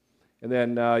And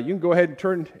then you can go ahead and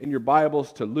turn in your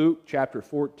Bibles to Luke chapter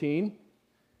 14.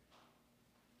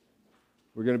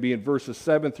 We're going to be in verses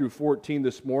 7 through 14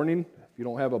 this morning. If you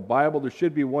don't have a Bible, there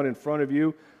should be one in front of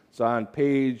you. It's on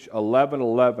page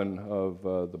 1111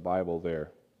 of the Bible there.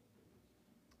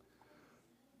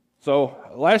 So,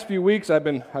 last few weeks I've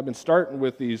been starting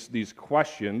with these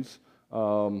questions.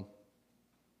 Have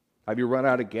you run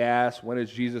out of gas? When is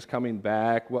Jesus coming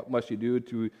back? What must you do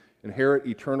to inherit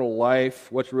eternal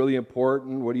life? What's really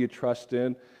important? What do you trust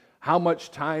in? How much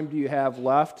time do you have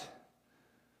left?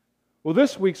 Well,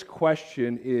 this week's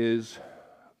question is,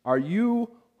 are you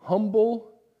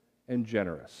humble and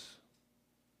generous?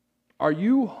 Are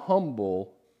you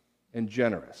humble and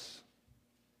generous?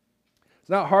 It's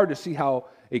not hard to see how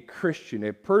a Christian,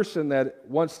 a person that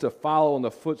wants to follow in the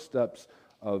footsteps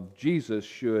of Jesus,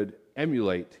 should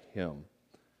emulate him.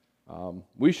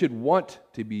 We should want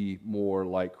to be more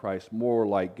like Christ, more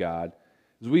like God.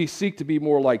 As we seek to be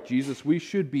more like Jesus, we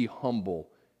should be humble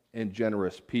and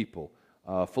generous people.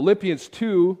 Philippians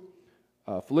 2,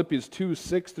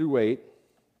 6 through 8.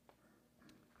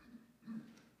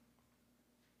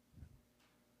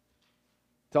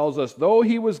 Tells us, though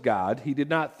he was God, he did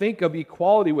not think of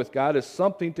equality with God as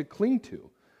something to cling to,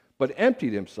 but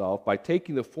emptied himself by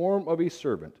taking the form of a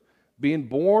servant, being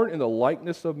born in the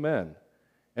likeness of men.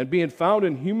 And being found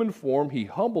in human form, he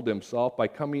humbled himself by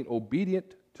becoming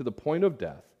obedient to the point of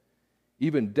death,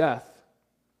 even death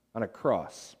on a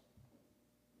cross.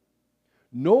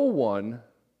 No one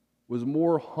was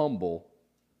more humble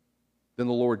than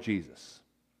the Lord Jesus.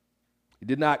 He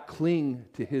did not cling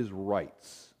to his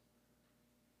rights.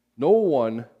 No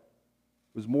one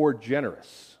was more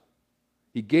generous.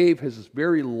 He gave his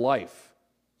very life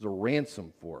as a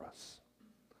ransom for us.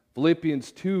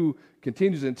 Philippians 2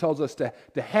 continues and tells us to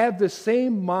have the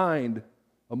same mind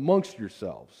amongst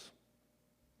yourselves.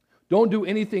 Don't do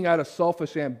anything out of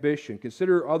selfish ambition.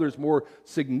 Consider others more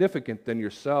significant than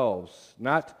yourselves,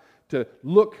 not to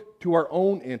look to our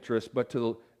own interests, but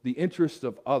to the interests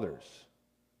of others.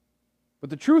 But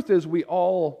the truth is, we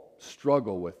all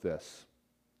struggle with this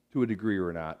to a degree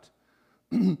or not.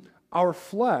 Our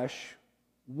flesh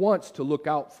wants to look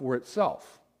out for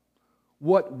itself.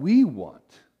 What we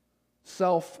want,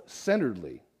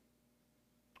 self-centeredly.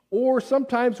 Or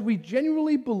sometimes we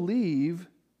genuinely believe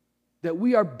that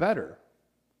we are better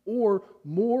or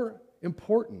more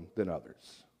important than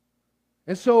others.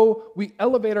 And so we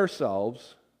elevate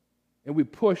ourselves and we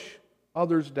push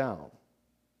others down.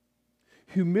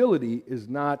 Humility is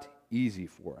not easy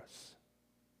for us.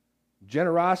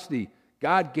 Generosity,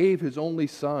 God gave his only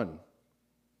Son.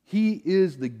 He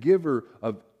is the giver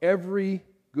of every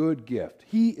good gift.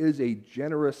 He is a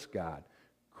generous God.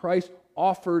 Christ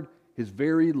offered his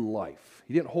very life.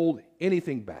 He didn't hold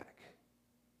anything back.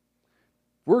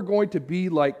 If we're going to be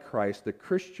like Christ, the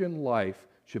Christian life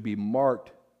should be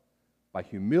marked by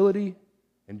humility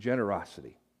and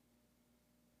generosity.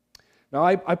 Now,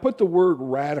 I put the word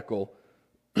radical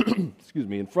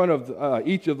in front of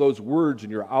each of those words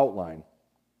in your outline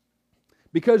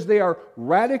because they are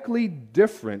radically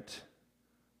different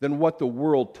than what the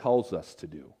world tells us to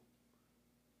do.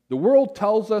 The world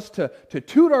tells us to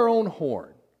toot our own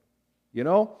horn, you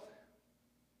know?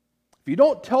 If you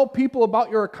don't tell people about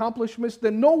your accomplishments,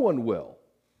 then no one will.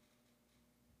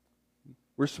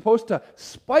 We're supposed to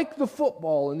spike the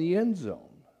football in the end zone.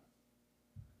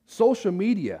 Social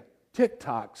media,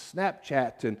 TikTok,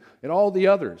 Snapchat, and all the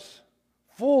others,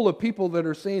 full of people that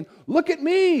are saying, look at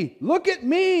me, look at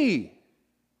me.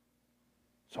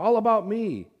 It's all about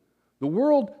me. The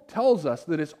world tells us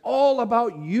that it's all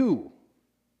about you.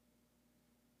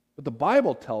 But the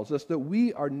Bible tells us that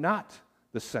we are not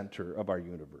the center of our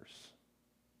universe.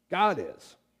 God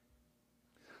is.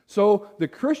 So the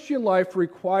Christian life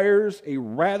requires a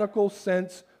radical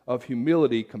sense of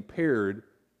humility compared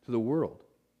to the world.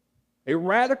 A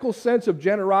radical sense of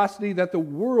generosity that the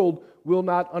world will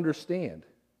not understand.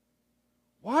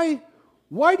 Why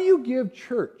do you give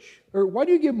why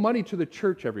do you give money to the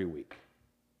church every week?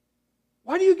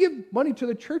 Why do you give money to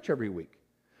the church every week?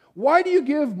 Why do you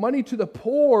give money to the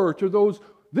poor, to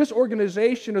this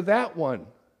organization or that one?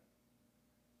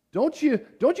 Don't you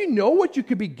know what you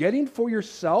could be getting for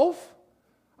yourself?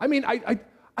 I mean,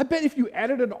 I bet if you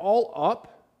added it all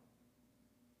up,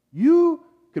 you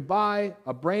could buy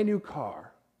a brand new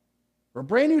car or a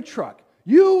brand new truck.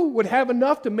 You would have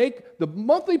enough to make the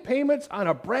monthly payments on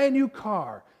a brand new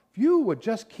car. If you would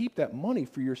just keep that money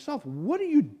for yourself, what are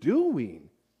you doing?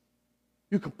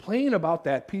 You complain about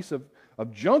that piece of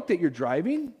junk that you're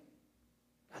driving?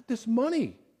 Not this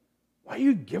money. Why are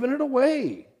you giving it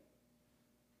away?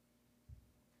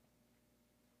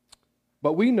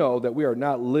 But we know that we are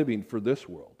not living for this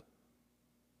world,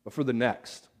 but for the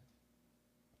next.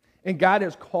 And God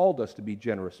has called us to be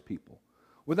generous people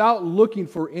without looking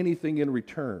for anything in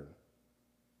return.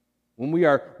 When we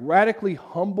are radically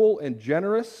humble and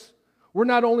generous, we're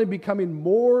not only becoming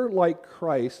more like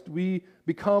Christ, we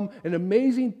become an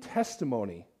amazing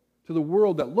testimony to the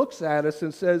world that looks at us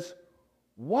and says,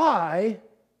 why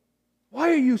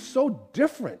are you so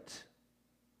different?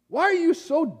 Why are you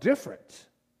so different?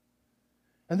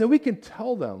 And then we can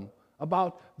tell them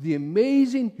about the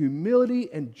amazing humility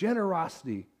and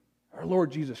generosity of our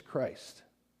Lord Jesus Christ.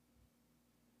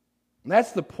 And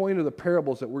that's the point of the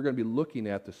parables that we're going to be looking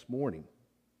at this morning.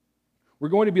 We're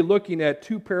going to be looking at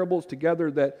two parables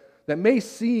together that may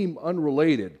seem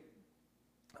unrelated.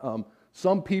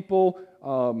 Some people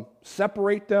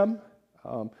separate them,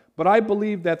 but I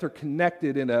believe that they're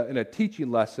connected in a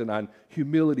teaching lesson on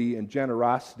humility and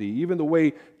generosity. Even the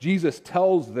way Jesus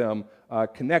tells them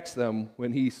connects them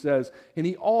when he says, and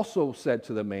he also said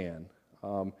to the man,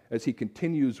 as he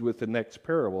continues with the next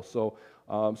parable. So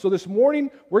this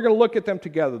morning, we're going to look at them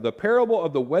together, the parable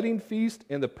of the wedding feast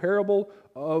and the parable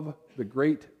of the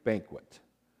great banquet.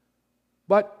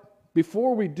 But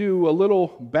before we do, a little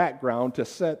background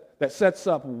that sets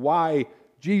up why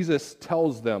Jesus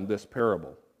tells them this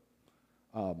parable.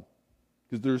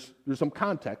 Because there's some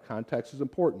context. Context is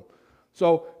important.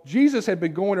 So Jesus had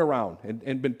been going around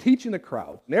and been teaching the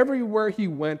crowd. And everywhere he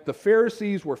went, the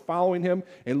Pharisees were following him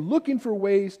and looking for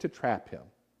ways to trap him.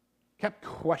 Kept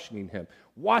questioning him,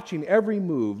 watching every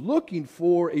move, looking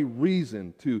for a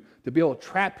reason to be able to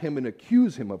trap him and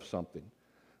accuse him of something.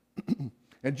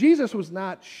 And Jesus was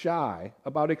not shy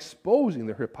about exposing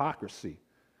their hypocrisy,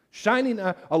 shining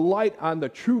a light on the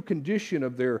true condition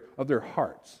of their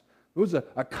hearts. It was a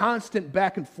constant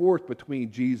back and forth between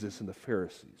Jesus and the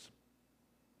Pharisees.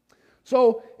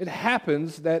 So it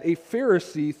happens that a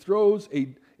Pharisee throws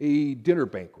a dinner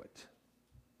banquet.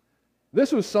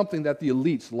 This was something that the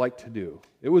elites liked to do.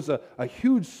 It was a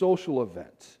huge social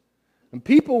event. And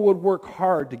people would work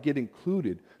hard to get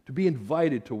included, to be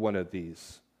invited to one of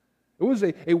these. It was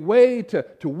a way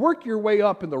to work your way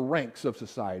up in the ranks of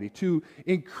society, to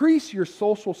increase your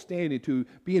social standing, to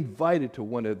be invited to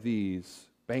one of these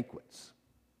banquets.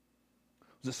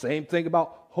 It was the same thing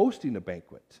about hosting a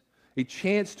banquet, a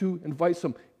chance to invite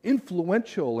some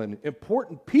influential and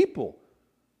important people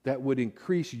that would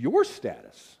increase your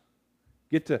status.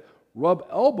 Get to rub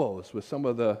elbows with some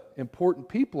of the important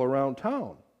people around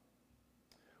town,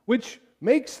 which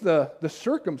makes the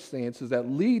circumstances that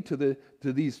lead to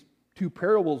these two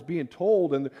parables being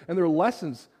told and their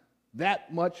lessons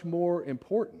that much more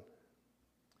important.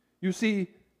 You see,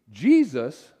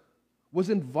 Jesus was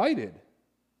invited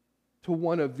to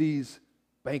one of these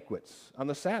banquets on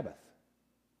the Sabbath.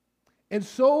 And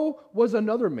so was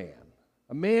another man,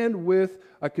 a man with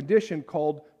a condition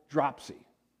called dropsy.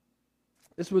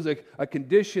 This was a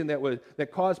condition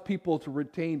that caused people to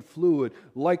retain fluid,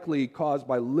 likely caused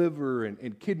by liver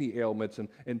and kidney ailments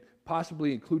and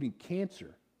possibly including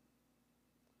cancer.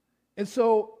 And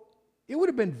so it would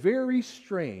have been very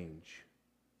strange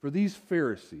for these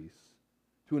Pharisees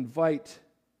to invite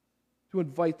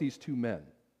these two men,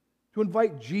 to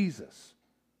invite Jesus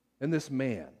and this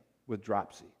man with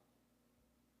dropsy.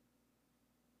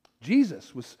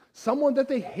 Jesus was someone that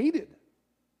they hated.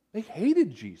 They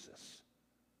hated Jesus.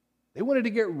 They wanted to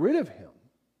get rid of him.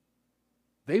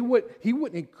 He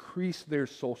wouldn't increase their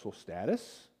social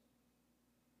status.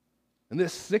 And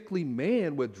this sickly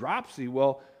man with dropsy,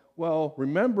 well,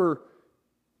 remember,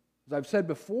 as I've said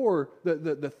before,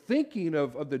 the thinking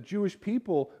of the Jewish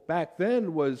people back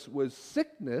then was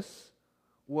sickness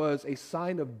was a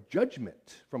sign of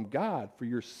judgment from God for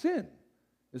your sin.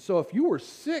 And so if you were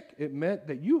sick, it meant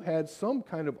that you had some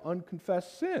kind of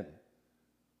unconfessed sin.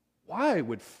 Why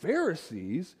would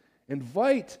Pharisees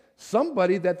invite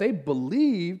somebody that they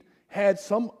believed had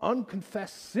some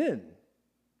unconfessed sin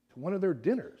to one of their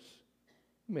dinners?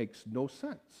 It makes no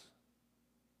sense.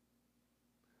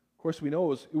 Of course, we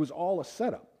know it was all a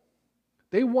setup.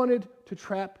 They wanted to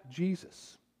trap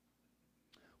Jesus.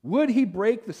 Would he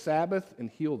break the Sabbath and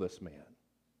heal this man?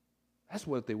 That's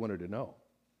what they wanted to know.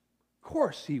 Of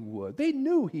course he would. They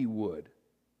knew he would.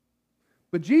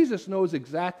 But Jesus knows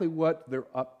exactly what they're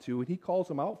up to, and he calls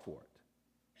them out for it.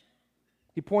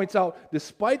 He points out,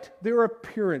 despite their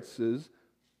appearances,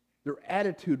 their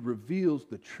attitude reveals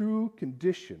the true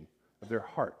condition of their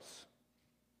hearts.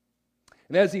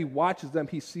 And as he watches them,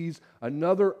 he sees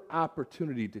another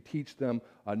opportunity to teach them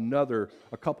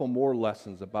a couple more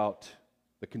lessons about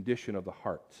the condition of the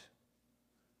heart.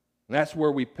 And that's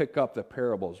where we pick up the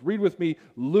parables. Read with me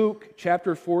Luke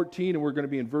chapter 14, and we're going to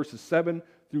be in verses 7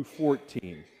 through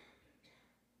 14.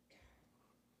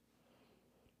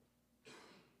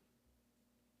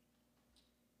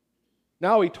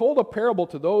 Now he told a parable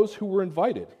to those who were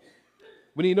invited,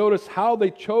 when he noticed how they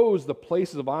chose the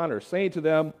places of honor, saying to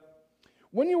them,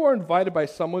 "When you are invited by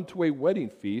someone to a wedding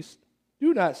feast,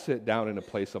 do not sit down in a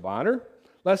place of honor,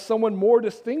 lest someone more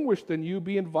distinguished than you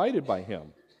be invited by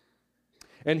him.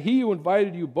 And he who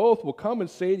invited you both will come and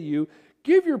say to you,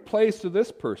 'Give your place to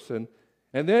this person,'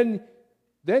 and then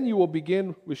you will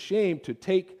begin with shame to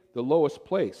take the lowest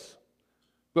place.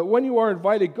 But when you are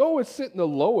invited, go and sit in the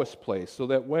lowest place, so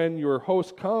that when your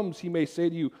host comes, he may say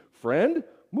to you, 'Friend,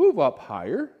 move up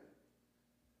higher.'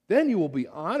 Then you will be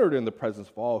honored in the presence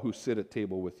of all who sit at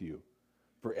table with you.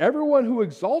 For everyone who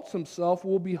exalts himself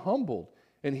will be humbled,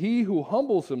 and he who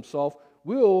humbles himself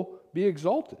will be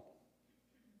exalted."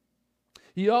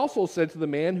 He also said to the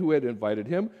man who had invited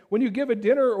him, "When you give a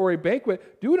dinner or a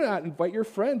banquet, do not invite your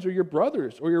friends or your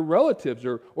brothers or your relatives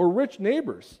or rich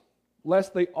neighbors,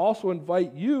 lest they also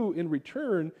invite you in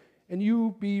return and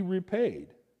you be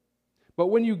repaid. But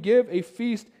when you give a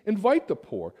feast, invite the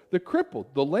poor, the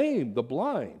crippled, the lame, the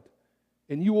blind,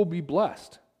 and you will be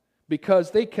blessed,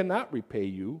 because they cannot repay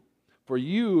you, for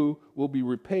you will be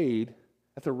repaid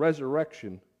at the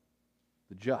resurrection of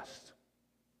the just."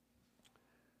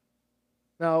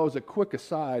 Now, as a quick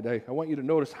aside, I want you to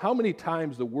notice how many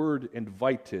times the word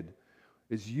invited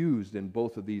is used in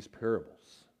both of these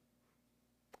parables.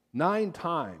 9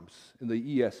 times in the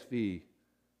ESV.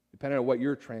 Depending on what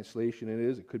your translation it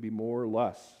is, it could be more or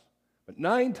less. But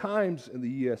 9 times in the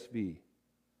ESV.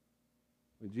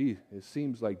 It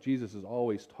seems like Jesus is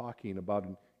always talking about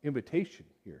an invitation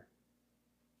here.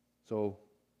 So,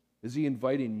 is he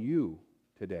inviting you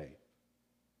today?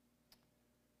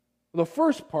 The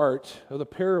first part of the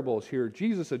parables here,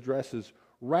 Jesus addresses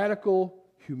radical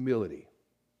humility.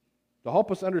 To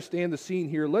help us understand the scene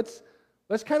here, let's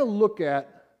kind of look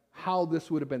at how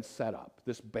this would have been set up,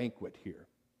 this banquet here,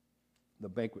 the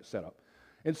banquet setup.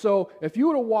 And so, if you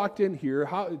would have walked in here,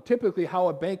 typically how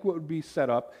a banquet would be set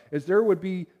up is there would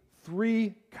be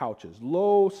 3 couches,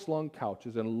 low-slung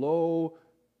couches and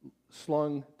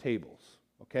low-slung tables,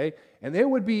 okay? And they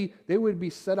would be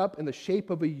set up in the shape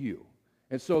of a U.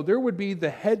 And so there would be the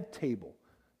head table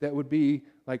that would be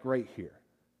like right here.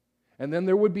 And then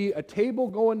there would be a table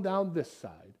going down this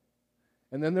side.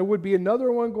 And then there would be another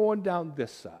one going down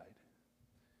this side.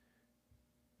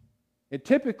 And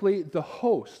typically the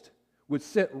host would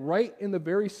sit right in the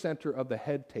very center of the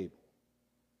head table.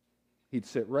 He'd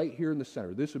sit right here in the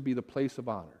center. This would be the place of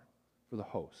honor for the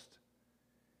host.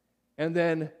 And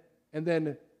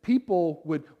then people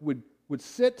would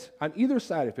sit on either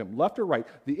side of him, left or right.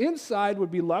 The inside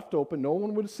would be left open. No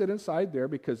one would sit inside there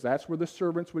because that's where the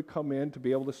servants would come in to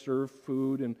be able to serve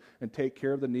food and take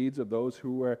care of the needs of those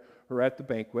who are at the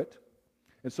banquet.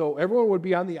 And so everyone would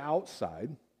be on the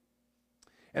outside.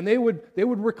 And they would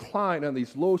recline on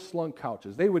these low-slung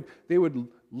couches. They would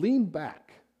lean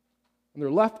back on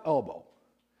their left elbow.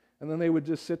 And then they would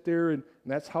just sit there, and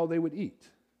that's how they would eat.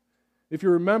 If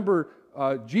you remember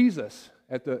Jesus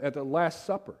at the Last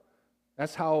Supper,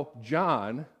 that's how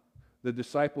John, the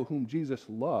disciple whom Jesus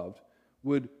loved,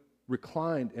 would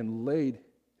recline and laid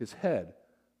his head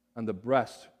on the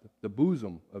breast, the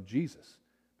bosom of Jesus,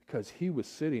 because he was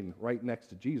sitting right next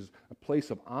to Jesus, a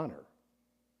place of honor.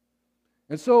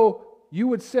 And so you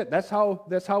would sit. That's how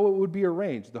it would be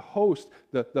arranged. The host,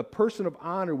 the person of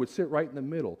honor, would sit right in the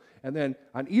middle. And then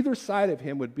on either side of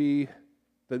him would be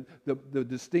the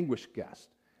distinguished guest.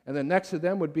 And then next to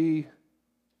them would be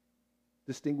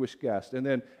distinguished guest. And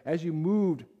then as you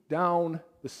moved down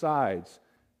the sides,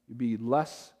 you'd be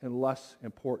less and less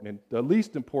important. And the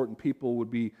least important people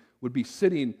would be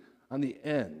sitting on the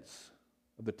ends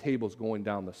of the tables going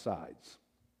down the sides.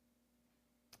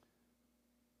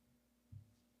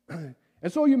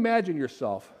 And so you imagine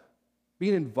yourself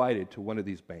being invited to one of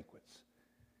these banquets.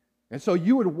 And so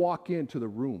you would walk into the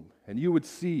room and you would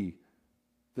see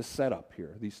the setup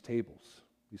here, these tables,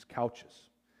 these couches.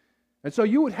 And so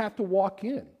you would have to walk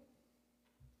in.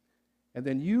 And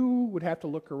then you would have to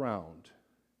look around.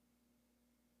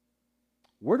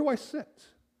 Where do I sit?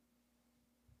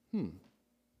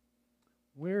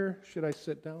 Where should I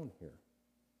sit down here?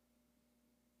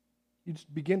 You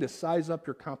just begin to size up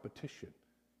your competition.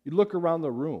 You look around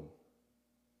the room.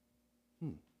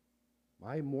 Am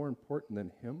I more important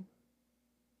than him?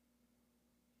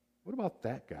 What about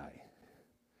that guy?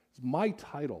 Is my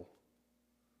title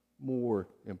more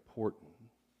important?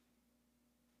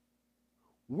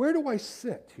 Where do I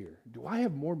sit here? Do I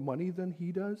have more money than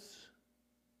he does?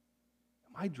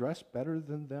 Am I dressed better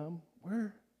than them?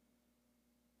 Where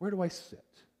do I sit?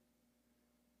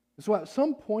 So at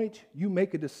some point, you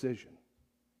make a decision.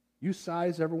 You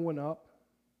size everyone up,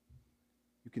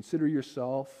 you consider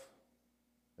yourself,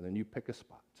 and then you pick a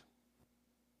spot.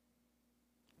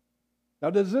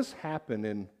 Now, does this happen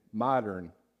in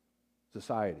modern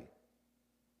society?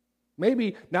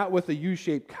 Maybe not with the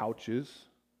U-shaped couches,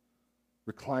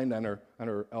 reclined on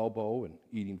her elbow and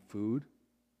eating food.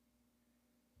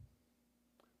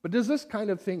 But does this kind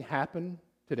of thing happen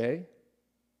today?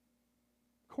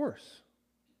 Of course.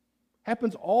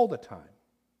 Happens all the time.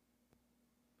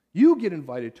 You get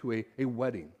invited to a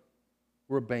wedding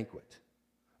or a banquet,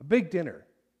 a big dinner,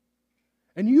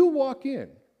 and you walk in.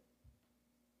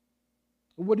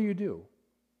 What do?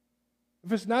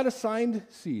 If it's not assigned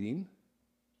seating,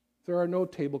 if there are no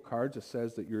table cards that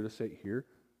says that you're to sit here,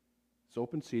 it's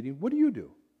open seating, what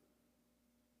do?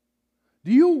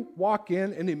 Do you walk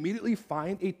in and immediately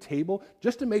find a table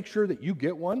just to make sure that you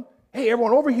get one? Hey,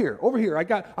 everyone, over here. I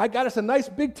got us a nice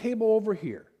big table over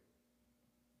here.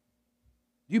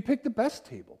 You pick the best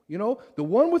table, the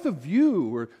one with a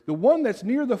view, or the one that's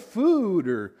near the food,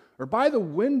 or by the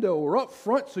window, or up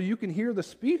front so you can hear the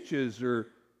speeches,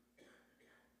 or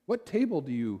what table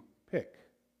do you pick?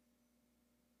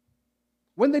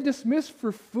 When they dismiss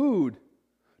for food,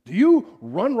 do you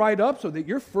run right up so that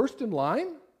you're first in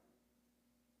line?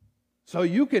 So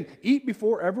you can eat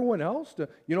before everyone else, to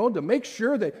make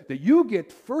sure that you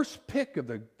get first pick of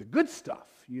the good stuff,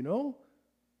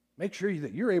 Make sure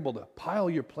that you're able to pile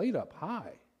your plate up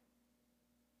high.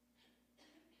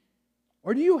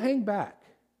 Or do you hang back?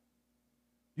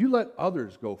 You let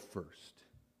others go first.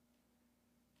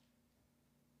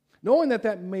 Knowing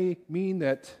that may mean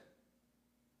that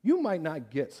you might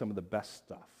not get some of the best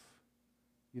stuff.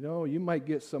 You might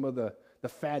get some of the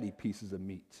fatty pieces of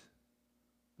meat.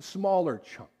 Smaller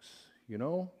chunks,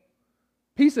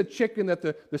 Piece of chicken that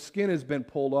the skin has been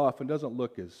pulled off and doesn't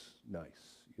look as nice,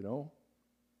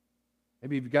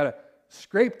 Maybe you've got to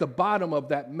scrape the bottom of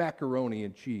that macaroni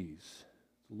and cheese.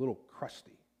 It's a little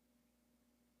crusty.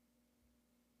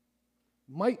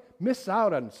 Might miss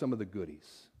out on some of the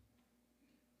goodies.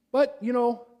 But,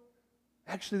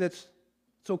 actually it's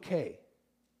okay.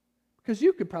 Because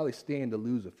you could probably stand to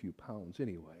lose a few pounds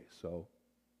anyway, so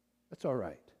that's all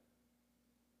right.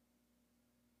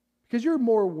 Because you're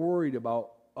more worried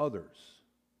about others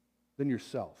than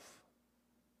yourself.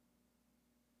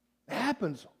 It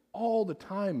happens all the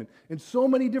time in so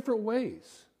many different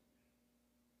ways.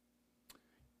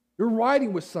 You're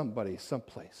riding with somebody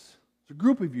someplace. It's a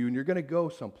group of you and you're going to go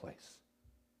someplace.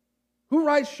 Who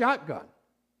rides shotgun?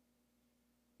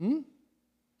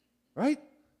 Right?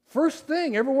 First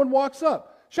thing, everyone walks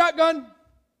up. Shotgun!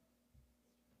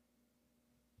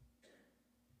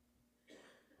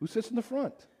 Who sits in the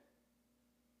front?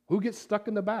 Who gets stuck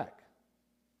in the back?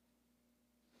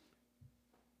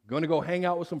 Going to go hang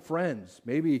out with some friends.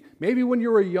 Maybe when you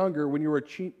were younger, when you were a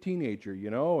teenager,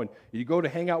 and you go to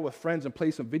hang out with friends and play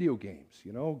some video games.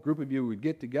 A group of you would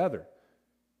get together.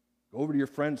 Go over to your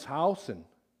friend's house, and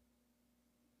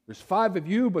there's 5 of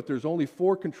you, but there's only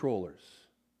 4 controllers.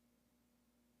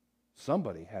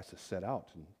 Somebody has to set out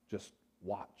and just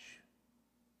watch.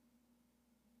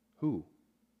 Who?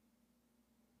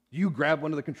 You grab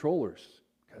one of the controllers,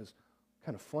 because what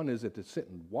kind of fun is it to sit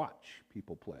and watch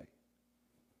people play?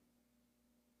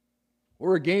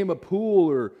 Or a game of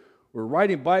pool, or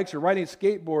riding bikes, or riding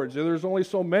skateboards. There's only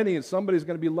so many, and somebody's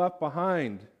going to be left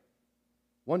behind.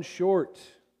 One short.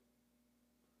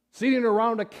 Sitting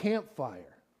around a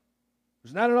campfire.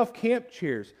 There's not enough camp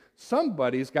chairs.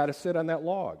 Somebody's got to sit on that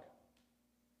log.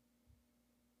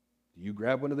 Do you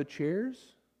grab one of the chairs?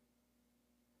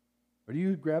 Or do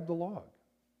you grab the log?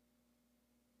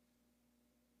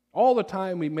 All the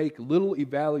time we make little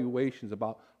evaluations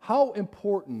about how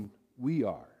important we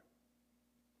are.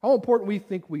 How important we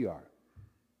think we are.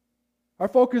 Our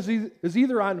focus is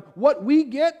either on what we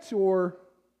get or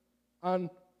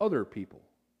on other people.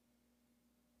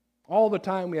 All the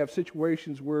time we have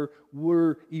situations where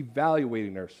we're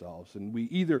evaluating ourselves, and we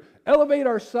either elevate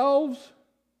ourselves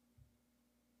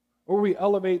or we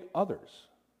elevate others.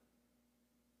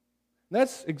 And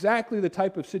that's exactly the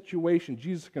type of situation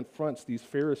Jesus confronts these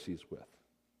Pharisees with.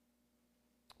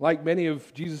 Like many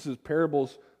of Jesus'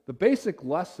 parables, the basic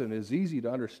lesson is easy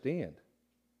to understand.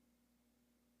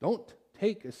 Don't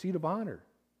take a seat of honor.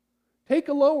 Take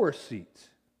a lower seat.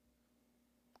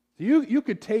 You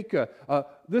could take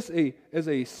this as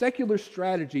a secular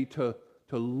strategy to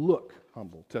look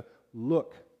humble,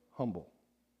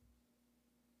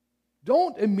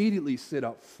 Don't immediately sit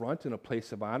up front in a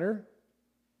place of honor.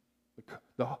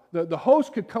 The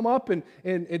host could come up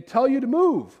and tell you to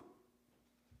move.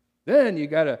 Then you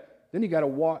gotta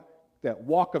that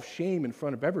walk of shame in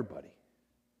front of everybody.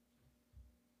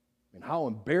 And how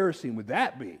embarrassing would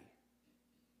that be?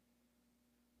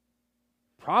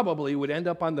 Probably would end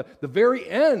up on the very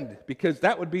end, because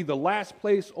that would be the last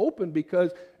place open,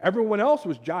 because everyone else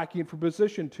was jockeying for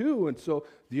position too, and so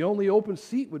the only open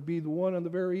seat would be the one on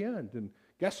the very end. And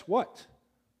guess what?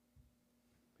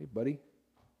 Hey, buddy,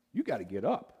 you got to get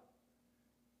up.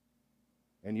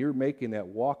 And you're making that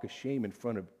walk of shame in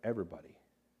front of everybody.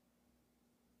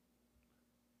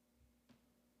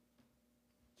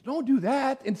 So don't do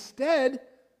that. Instead,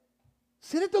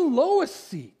 sit at the lowest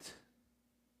seat.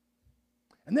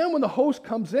 And then when the host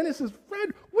comes in and says,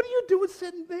 Fred, what are you doing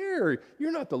sitting there?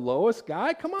 You're not the lowest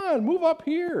guy. Come on, move up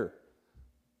here.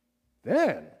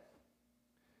 Then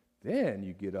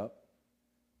you get up.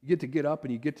 You get to get up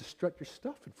and you get to strut your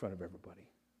stuff in front of everybody.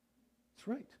 That's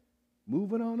right.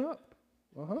 Moving on up.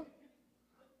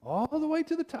 All the way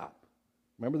to the top.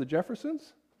 Remember the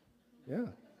Jeffersons? Yeah.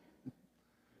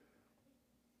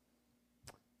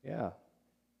 Yeah.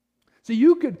 See,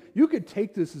 you could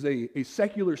take this as a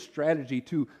secular strategy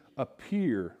to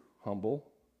appear humble,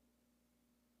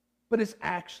 but it's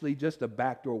actually just a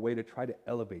backdoor way to try to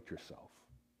elevate yourself,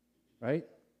 right?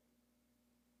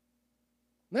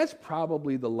 And that's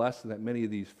probably the lesson that many of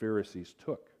these Pharisees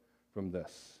took from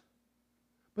this.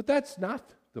 But that's not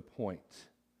the point.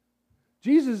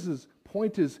 Jesus'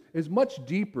 point is much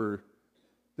deeper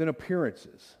than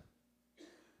appearances.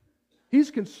 He's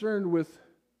concerned with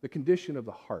the condition of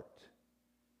the heart.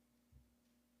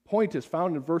 Point is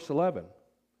found in verse 11.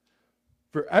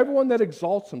 For everyone that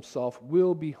exalts himself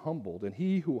will be humbled, and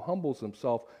he who humbles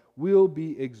himself will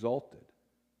be exalted.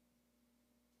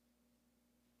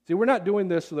 See, we're not doing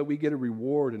this so that we get a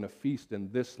reward and a feast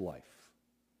in this life.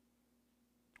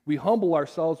 We humble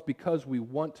ourselves because we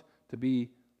want to be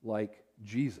like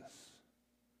Jesus.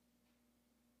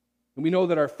 And we know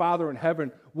that our Father in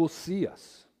heaven will see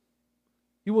us.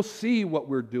 He will see what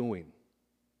we're doing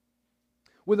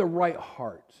with a right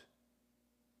heart,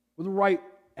 with a right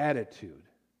attitude.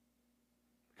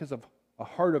 Because of a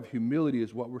heart of humility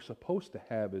is what we're supposed to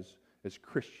have as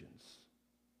Christians.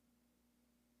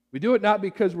 We do it not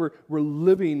because we're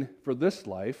living for this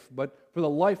life, but for the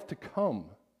life to come.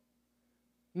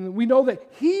 And we know that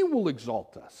He will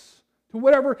exalt us to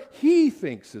whatever He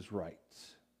thinks is right.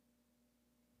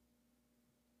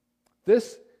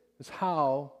 This is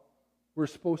how we're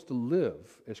supposed to live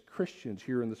as Christians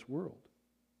here in this world.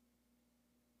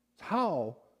 It's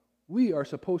how we are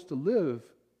supposed to live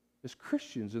as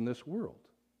Christians in this world.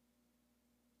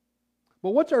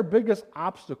 But what's our biggest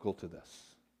obstacle to this?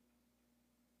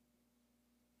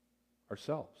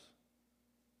 Ourselves.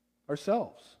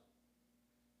 Ourselves.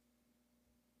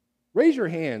 Raise your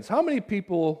hands. How many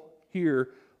people here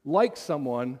like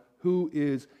someone who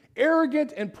is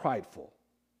arrogant and prideful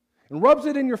and rubs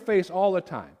it in your face all the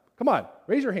time? Come on,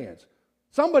 raise your hands.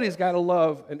 Somebody's got to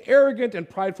love an arrogant and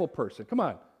prideful person. Come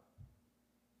on.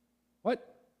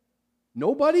 What?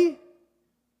 Nobody?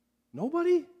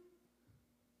 Nobody?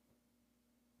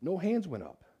 No hands went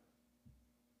up.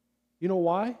 You know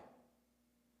why?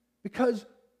 Because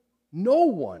no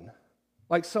one,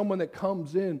 like someone that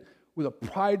comes in with a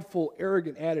prideful,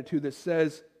 arrogant attitude that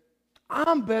says,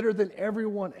 I'm better than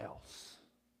everyone else.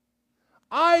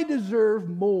 I deserve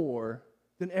more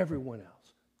than everyone else.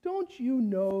 Don't you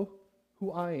know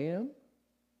who I am?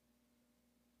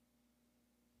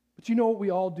 But you know what we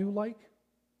all do like?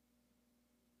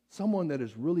 Someone that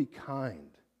is really kind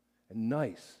and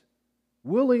nice,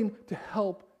 willing to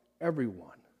help everyone.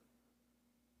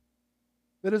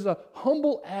 That is a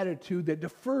humble attitude that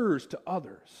defers to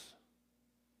others.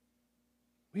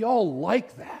 We all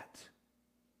like that.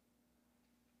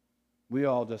 We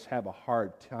all just have a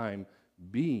hard time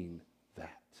being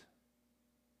that.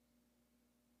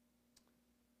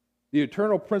 The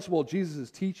eternal principle Jesus is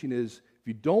teaching is, if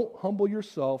you don't humble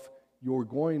yourself, you're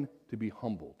going to be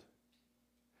humbled.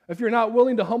 If you're not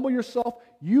willing to humble yourself,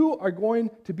 you are going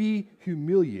to be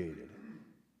humiliated.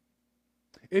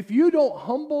 If you don't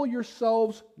humble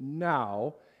yourselves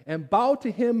now and bow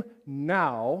to Him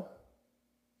now,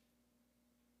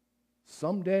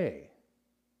 someday,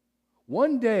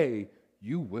 one day,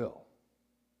 you will.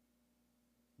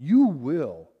 You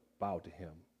will bow to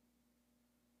Him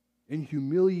in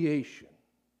humiliation.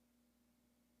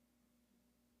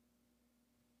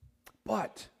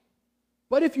 But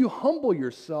if you humble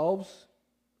yourselves,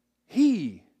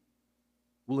 He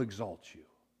will exalt you.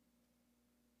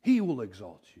 He will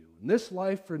exalt you in this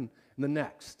life and in the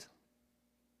next.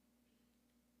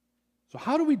 So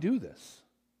how do we do this?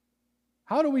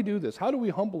 How do we do this? How do we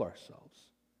humble ourselves?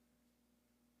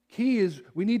 Key is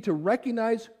we need to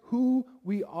recognize who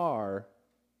we are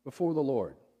before the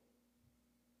Lord.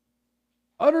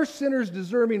 Utter sinners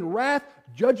deserving wrath,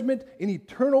 judgment, and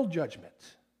eternal judgment.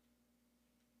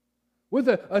 With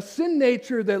a sin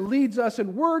nature that leads us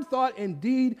in word, thought, and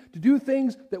deed to do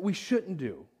things that we shouldn't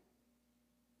do.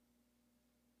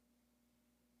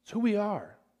 It's who we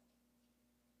are.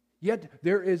 Yet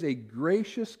there is a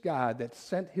gracious God that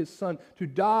sent His Son to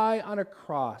die on a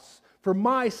cross for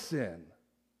my sin.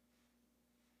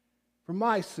 For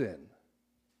my sin.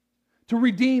 To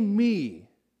redeem me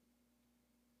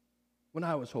when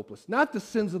I was hopeless. Not the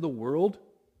sins of the world.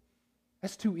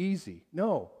 That's too easy.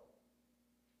 No.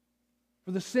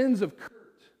 For the sins of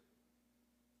Kurt.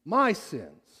 My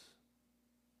sins.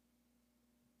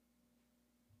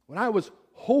 When I was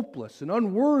hopeless and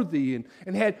unworthy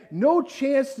and had no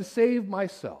chance to save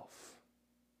myself,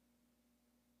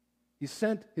 He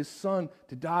sent His Son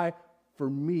to die for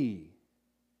me.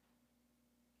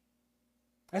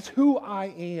 That's who I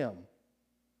am.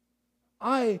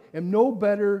 I am no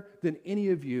better than any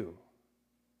of you.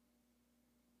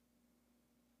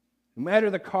 No matter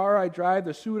the car I drive,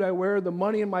 the suit I wear, the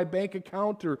money in my bank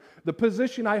account, or the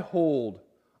position I hold,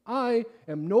 I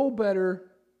am no better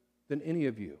than any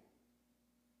of you.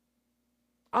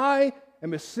 I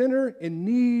am a sinner in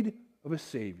need of a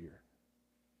Savior.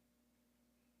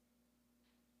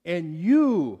 And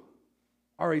you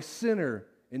are a sinner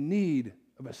in need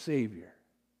of a Savior.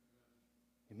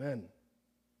 Amen.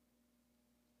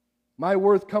 My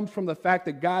worth comes from the fact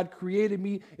that God created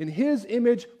me in His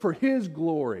image for His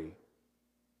glory.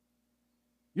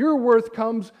 Your worth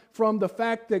comes from the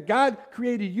fact that God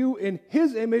created you in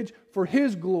His image for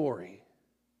His glory.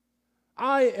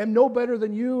 I am no better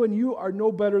than you, and you are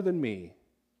no better than me.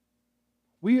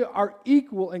 We are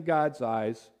equal in God's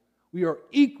eyes. We are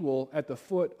equal at the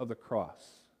foot of the cross.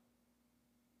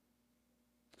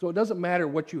 So it doesn't matter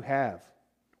what you have,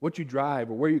 what you drive,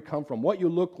 or where you come from, what you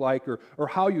look like, or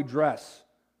how you dress.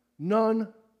 None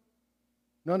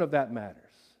of that matters.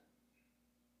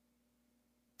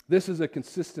 This is a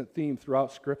consistent theme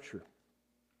throughout Scripture.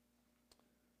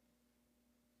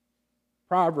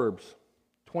 Proverbs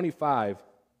 25,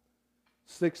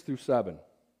 6 through 7.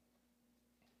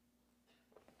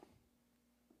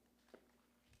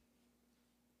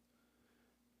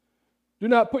 Do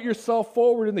not put yourself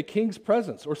forward in the king's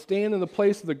presence, or stand in the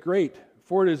place of the great,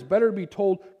 for it is better to be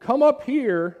told, "Come up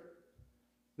here,"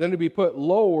 than to be put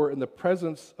lower in the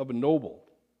presence of a noble.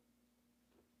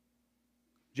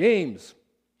 James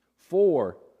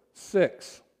 4,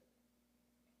 6.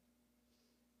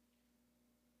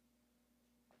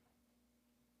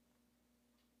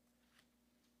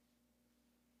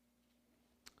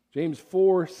 James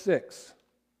 4, 6.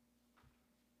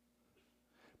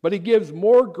 But He gives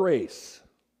more grace.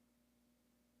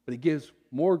 But He gives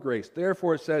more grace.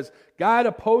 Therefore it says, God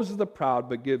opposes the proud,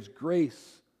 but gives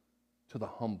grace to the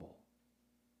humble.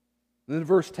 And then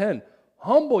verse 10,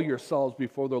 humble yourselves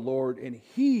before the Lord, and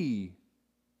He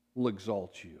will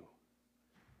exalt you.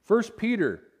 1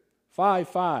 Peter 5,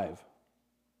 5.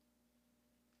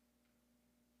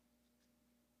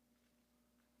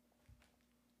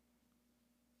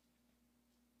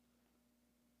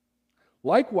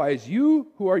 Likewise,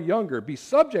 you who are younger, be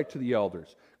subject to the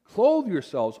elders. Clothe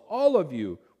yourselves, all of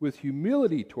you, with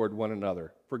humility toward one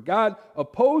another. For God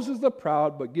opposes the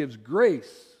proud, but gives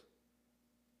grace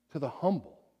to the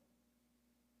humble.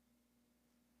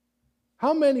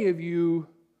 How many of you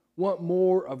want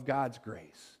more of God's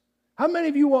grace? How many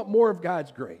of you want more of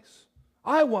God's grace?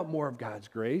 I want more of God's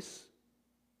grace.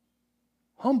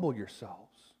 Humble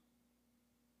yourselves.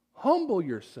 Humble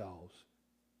yourselves,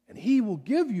 and He will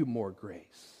give you more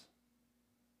grace.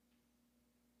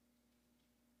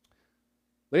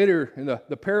 Later in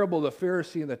the parable of the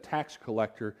Pharisee and the tax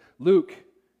collector, Luke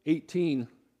 18,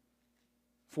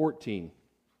 14.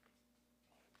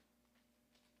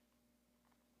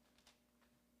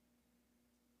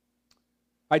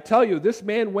 I tell you, this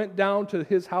man went down to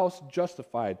his house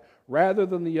justified rather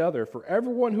than the other. For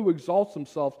everyone who exalts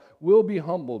himself will be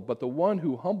humbled, but the one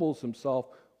who humbles himself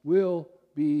will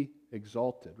be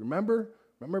exalted. Remember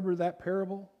that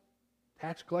parable?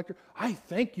 Tax collector. I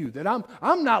thank you that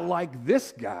I'm not like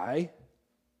this guy.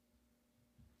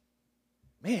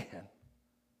 Man,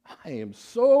 I am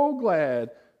so glad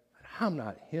that I'm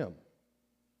not him.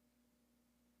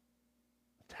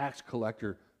 The tax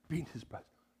collector beating his breast.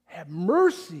 Have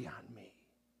mercy on me.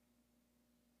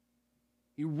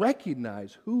 He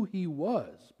recognized who he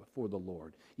was before the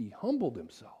Lord. He humbled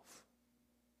himself.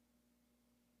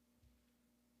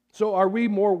 So are we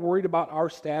more worried about our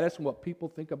status and what people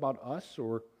think about us,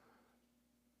 or are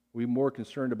we more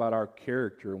concerned about our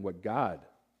character and what God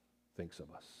thinks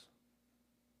of us?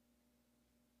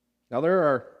 Now, there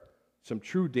are some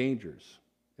true dangers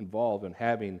involved in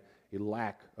having a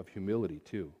lack of humility,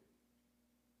 too.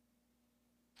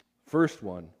 First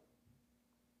one,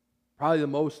 probably the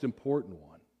most important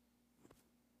one,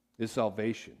 is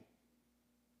salvation.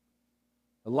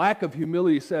 A lack of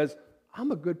humility says,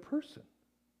 I'm a good person.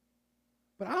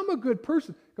 But I'm a good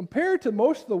person. Compared to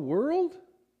most of the world,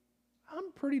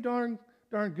 I'm pretty darn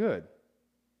good.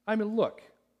 I mean, look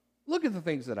at the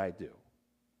things that I do.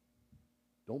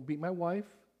 Don't beat my wife.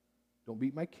 Don't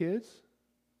beat my kids.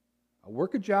 I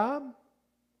work a job.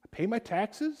 I pay my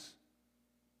taxes.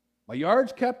 My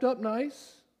yard's kept up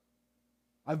nice.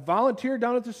 I volunteer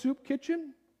down at the soup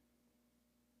kitchen.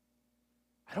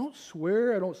 I don't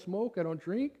swear. I don't smoke. I don't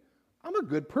drink. I'm a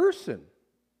good person.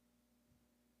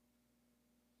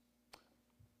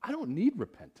 I don't need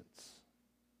repentance.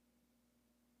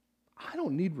 I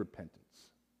don't need repentance.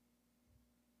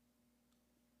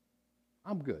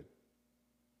 I'm good.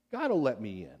 God will let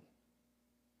me in.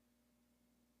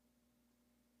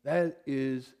 That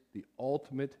is the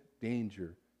ultimate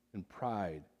danger in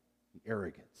pride and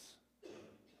arrogance.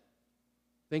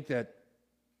 Think that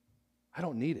I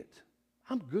don't need it.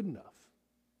 I'm good enough.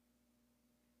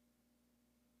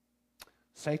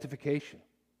 Sanctification.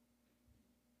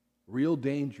 Real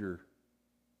danger.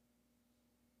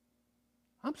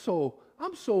 I'm so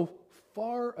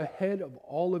far ahead of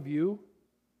all of you.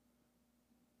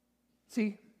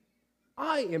 See,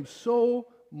 I am so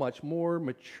much more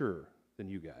mature than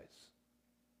you guys.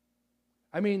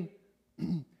 I mean,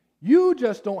 you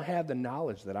just don't have the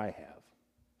knowledge that I have.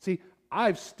 See,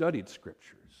 I've studied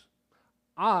scriptures.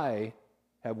 I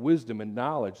have wisdom and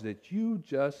knowledge that you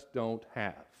just don't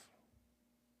have.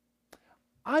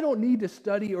 I don't need to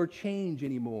study or change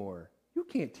anymore. You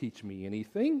can't teach me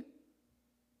anything.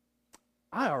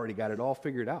 I already got it all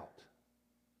figured out.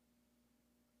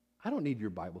 I don't need your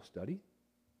Bible study.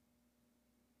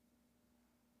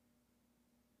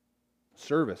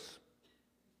 Service.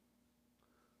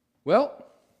 Well,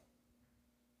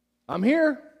 I'm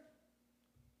here.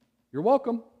 You're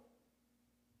welcome.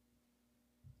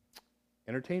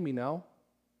 Entertain me now.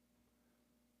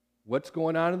 What's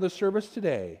going on in the service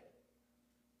today?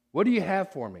 What do you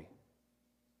have for me?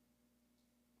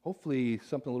 Hopefully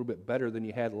something a little bit better than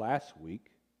you had last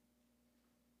week.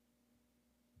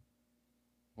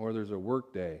 Or there's a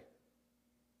work day.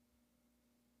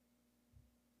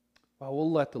 Well,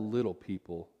 we'll let the little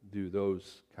people do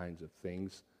those kinds of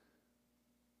things.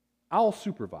 I'll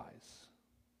supervise.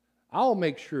 I'll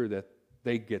make sure that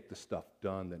they get the stuff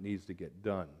done that needs to get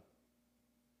done.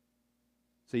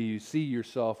 So you see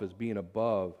yourself as being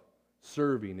above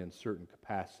serving in certain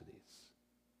capacities.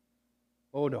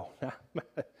 Oh no,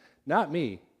 not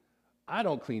me. I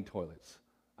don't clean toilets.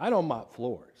 I don't mop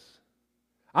floors.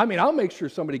 I mean, I'll make sure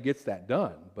somebody gets that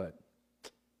done, but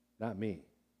not me.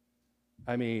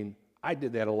 I mean, I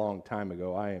did that a long time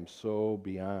ago. I am so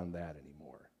beyond that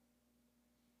anymore.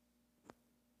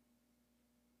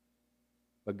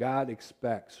 But God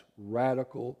expects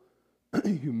radical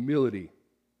humility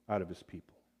out of His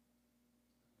people.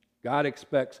 God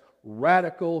expects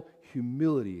radical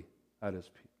humility out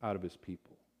of His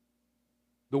people.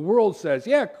 The world says,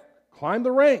 yeah, climb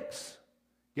the ranks,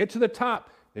 get to the top,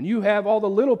 and you have all the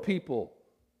little people,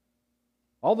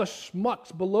 all the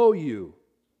schmucks below you.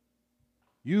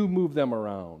 You move them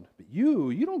around. But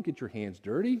you don't get your hands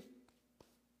dirty.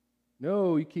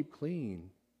 No, you keep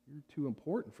clean. You're too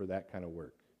important for that kind of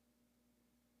work.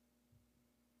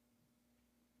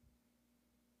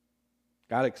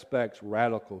 God expects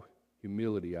radical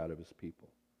humility out of His people.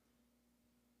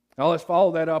 Now let's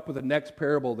follow that up with the next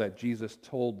parable that Jesus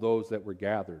told those that were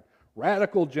gathered.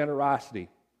 Radical generosity.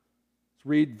 Let's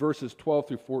read verses 12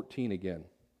 through 14 again.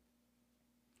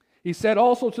 He said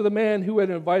also to the man who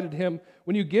had invited him,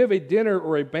 when you give a dinner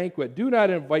or a banquet, do not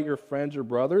invite your friends or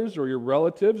brothers or your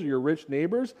relatives or your rich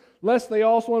neighbors, lest they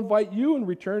also invite you in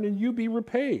return and you be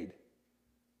repaid.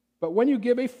 But when you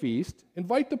give a feast,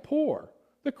 invite the poor,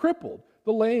 the crippled,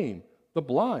 the lame, the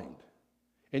blind,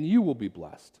 and you will be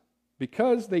blessed,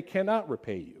 because they cannot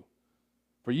repay you.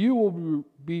 For you will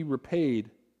be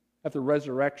repaid at the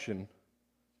resurrection of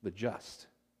the just.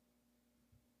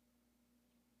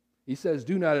 He says,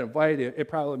 do not invite. It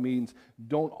probably means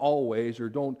don't always or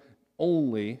don't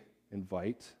only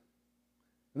invite.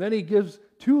 And then he gives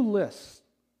two lists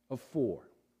of 4.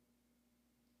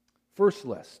 First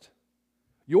list,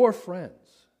 your friends.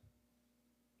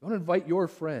 Don't invite your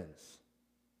friends.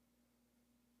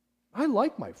 I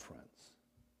like my friends.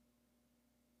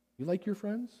 You like your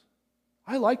friends?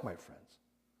 I like my friends.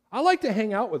 I like to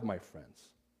hang out with my friends.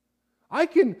 I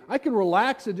can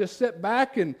relax and just sit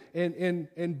back and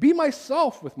be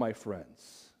myself with my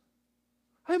friends.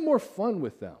 I have more fun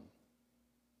with them.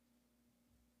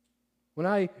 When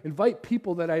I invite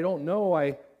people that I don't know,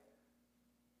 I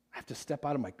have to step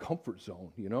out of my comfort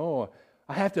zone,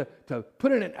 I have to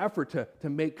put in an effort to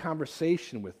make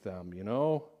conversation with them,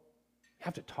 I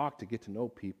have to talk to get to know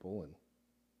people. And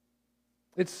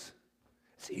it's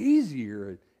easier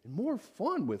and more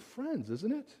fun with friends,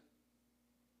 isn't it?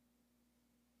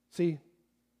 See,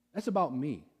 that's about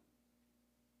me.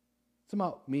 It's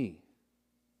about me.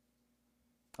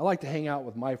 I like to hang out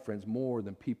with my friends more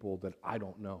than people that I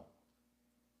don't know.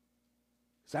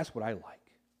 Because that's what I like.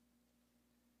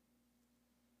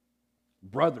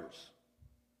 Brothers,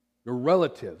 your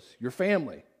relatives, your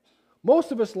family.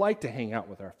 Most of us like to hang out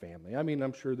with our family. I mean,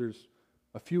 I'm sure there's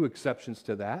a few exceptions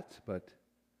to that, but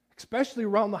especially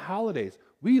around the holidays,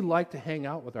 we like to hang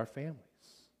out with our families.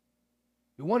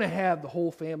 We want to have the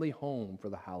whole family home for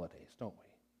the holidays, don't we?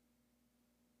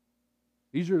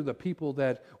 These are the people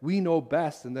that we know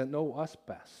best and that know us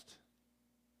best.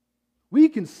 We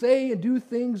can say and do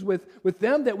things with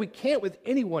them that we can't with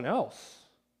anyone else.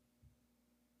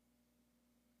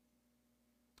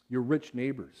 Your rich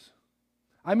neighbors.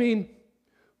 I mean,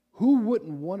 who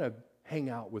wouldn't want to hang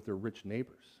out with their rich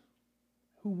neighbors?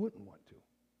 Who wouldn't want to?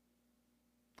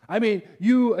 I mean,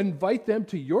 you invite them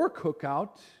to your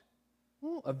cookout,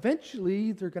 well,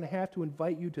 eventually they're going to have to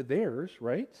invite you to theirs,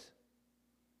 right?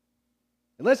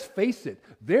 And let's face it,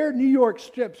 their New York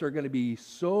strips are going to be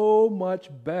so much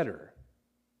better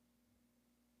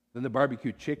than the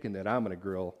barbecue chicken that I'm going to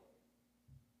grill.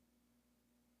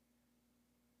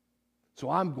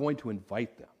 So I'm going to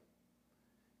invite them.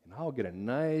 And I'll get a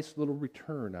nice little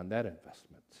return on that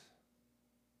investment.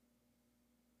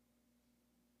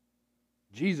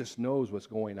 Jesus knows what's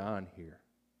going on here.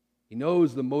 He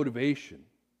knows the motivation.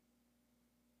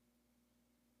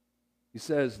 He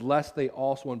says, lest they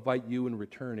also invite you in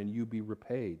return and you be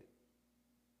repaid.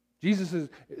 Jesus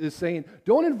is saying,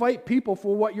 don't invite people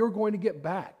for what you're going to get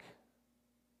back.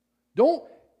 Don't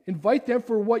invite them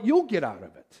for what you'll get out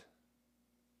of it.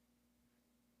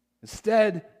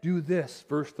 Instead, do this,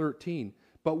 verse 13.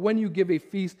 But when you give a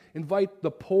feast, invite the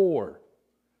poor,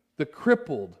 the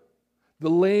crippled, the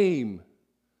lame,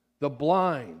 the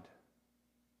blind.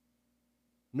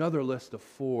 Another list of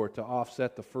 4 to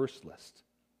offset the first list.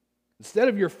 Instead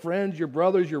of your friends, your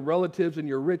brothers, your relatives, and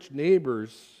your rich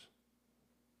neighbors,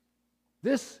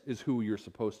 this is who you're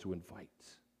supposed to invite.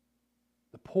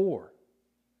 The poor,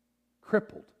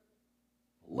 crippled,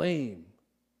 lame,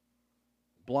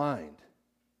 blind.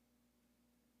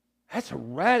 That's a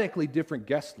radically different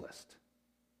guest list.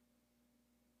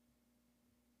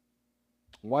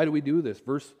 Why do we do this?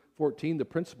 Verse 14, the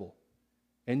principle.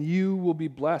 And you will be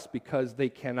blessed because they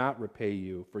cannot repay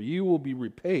you, for you will be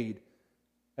repaid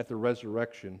at the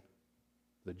resurrection of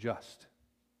the just.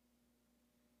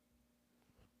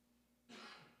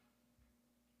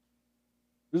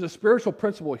 There's a spiritual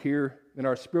principle here in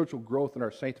our spiritual growth and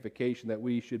our sanctification that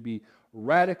we should be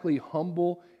radically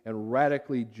humble and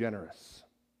radically generous.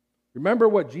 Remember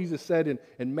what Jesus said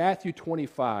in Matthew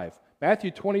 25. Matthew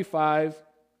 25,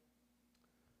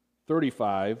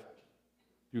 35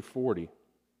 through 40.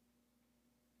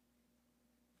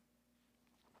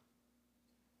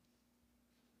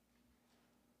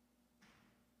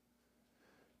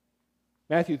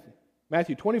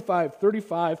 Matthew 25,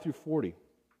 35 through 40.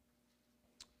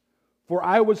 For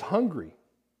I was hungry,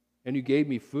 and you gave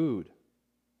me food.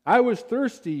 I was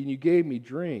thirsty, and you gave me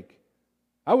drink.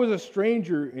 I was a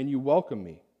stranger, and you welcomed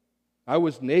me. I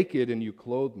was naked, and you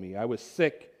clothed me. I was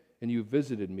sick, and you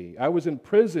visited me. I was in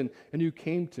prison, and you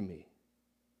came to me.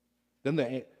 Then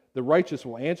the righteous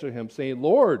will answer him, saying,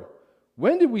 Lord,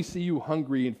 when did we see you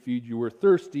hungry and feed you, or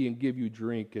thirsty and give you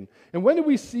drink? And when did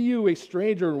we see you a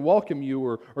stranger and welcome you,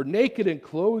 or naked and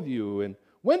clothe you? And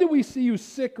when did we see you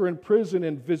sick or in prison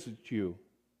and visit you?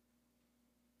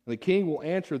 And the king will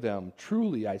answer them,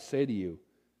 truly I say to you,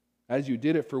 as you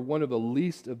did it for one of the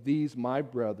least of these my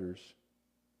brothers,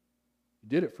 you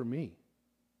did it for me.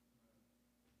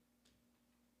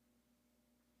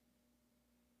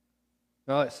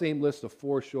 Now that same list of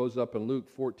 4 shows up in Luke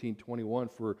 14:21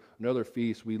 for another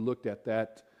feast. We looked at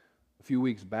that a few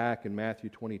weeks back in Matthew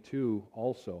 22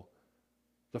 also.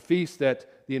 The feast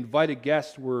that the invited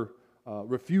guests were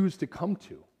refused to come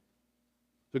to.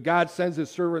 So God sends His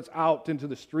servants out into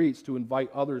the streets to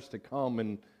invite others to come.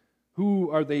 And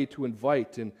who are they to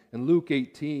invite? In Luke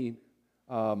 18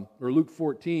 or Luke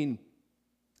 14,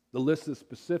 the list is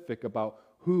specific about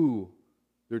who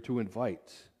they're to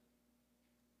invite.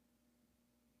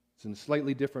 It's in a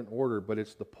slightly different order, but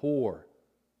it's the poor,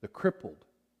 the crippled,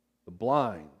 the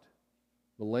blind,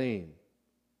 the lame.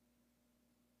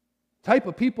 type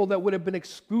of people that would have been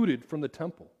excluded from the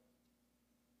temple.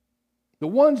 The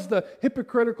ones the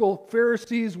hypocritical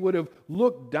Pharisees would have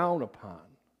looked down upon.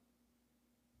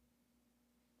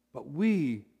 But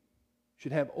we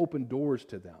should have open doors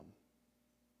to them.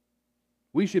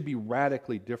 We should be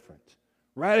radically different,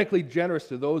 radically generous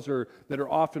to those that are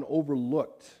often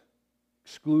overlooked,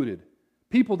 excluded.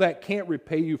 People that can't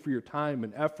repay you for your time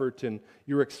and effort and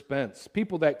your expense.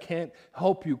 People that can't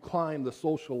help you climb the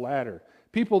social ladder.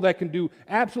 People that can do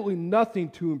absolutely nothing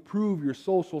to improve your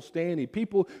social standing.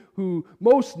 People who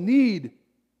most need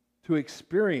to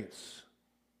experience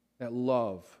that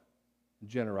love and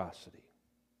generosity.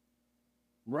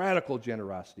 Radical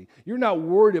generosity. You're not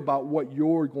worried about what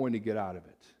you're going to get out of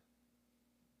it.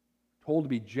 Told to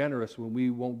be generous when we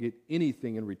won't get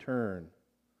anything in return.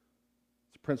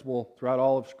 It's a principle throughout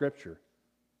all of Scripture.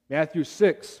 Matthew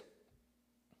 6,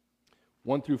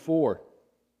 1 through 4.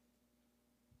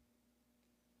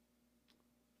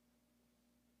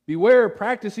 Beware of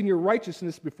practicing your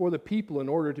righteousness before the people in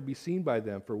order to be seen by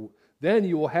them, for then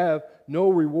you will have no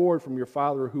reward from your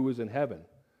Father who is in heaven.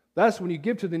 Thus, when you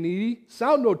give to the needy,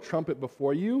 sound no trumpet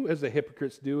before you, as the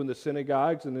hypocrites do in the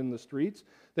synagogues and in the streets,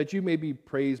 that you may be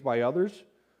praised by others.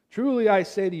 Truly, I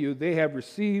say to you, they have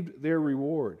received their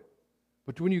reward.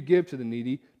 But when you give to the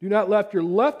needy, do not let your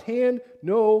left hand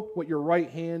know what your right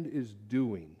hand is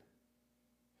doing,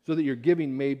 so that your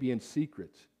giving may be in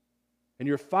secret. And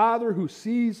your Father who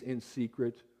sees in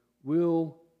secret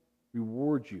will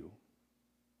reward you.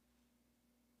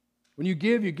 When you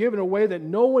give in a way that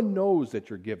no one knows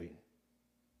that you're giving.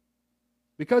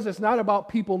 Because it's not about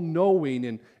people knowing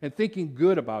and thinking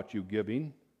good about you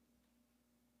giving.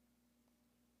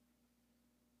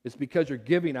 It's because you're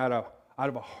giving out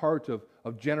of a heart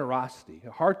of generosity, a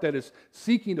heart that is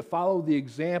seeking to follow the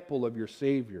example of your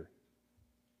Savior.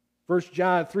 1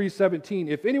 John 3:17,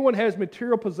 if anyone has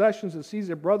material possessions and sees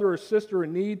a brother or sister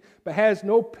in need, but has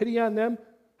no pity on them,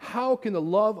 how can the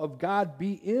love of God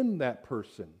be in that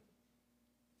person?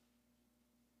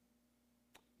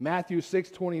 Matthew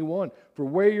 6:21, for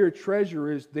where your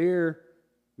treasure is, there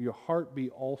will your heart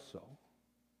be also.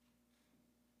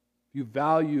 If you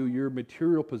value your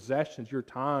material possessions, your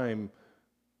time,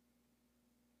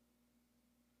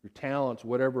 your talents,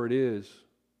 whatever it is,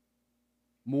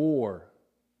 more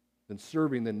than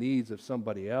serving the needs of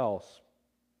somebody else,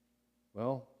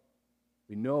 well,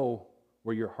 we know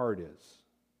where your heart is.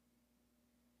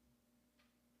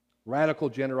 Radical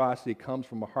generosity comes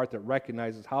from a heart that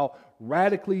recognizes how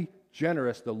radically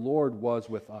generous the Lord was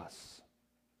with us.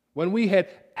 When we had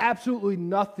absolutely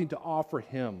nothing to offer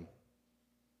Him,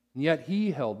 and yet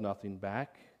He held nothing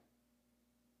back.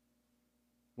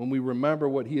 When we remember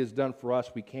what He has done for us,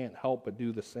 we can't help but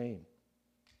do the same.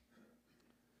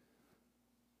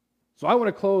 So I want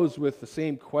to close with the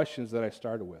same questions that I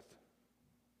started with.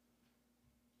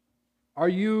 Are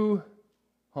you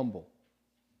humble?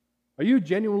 Are you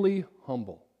genuinely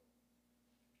humble?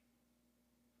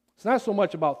 It's not so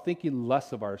much about thinking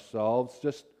less of ourselves,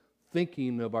 just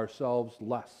thinking of ourselves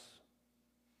less.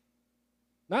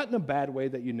 Not in a bad way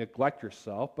that you neglect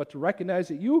yourself, but to recognize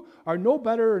that you are no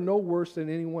better or no worse than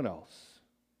anyone else.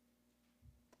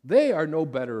 They are no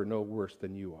better or no worse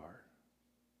than you are.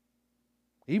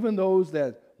 Even those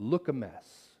that look a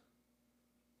mess.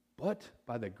 But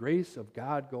by the grace of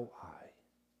God go I.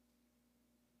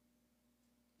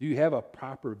 Do you have a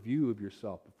proper view of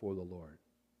yourself before the Lord?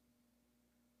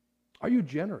 Are you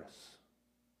generous?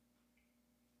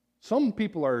 Some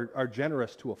people are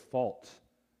generous to a fault.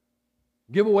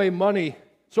 Give away money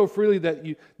so freely that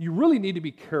you really need to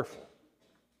be careful.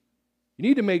 You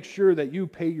need to make sure that you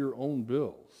pay your own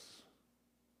bills.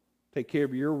 Take care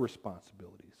of your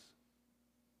responsibilities.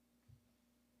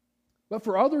 But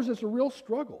for others, it's a real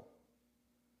struggle.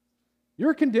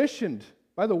 You're conditioned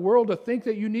by the world to think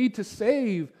that you need to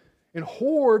save and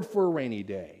hoard for a rainy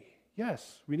day.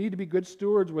 Yes, we need to be good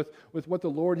stewards with what the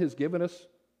Lord has given us.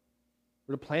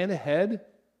 We're to plan ahead.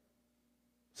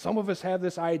 Some of us have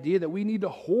this idea that we need to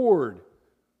hoard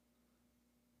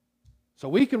so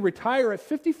we can retire at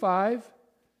 55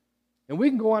 and we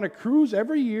can go on a cruise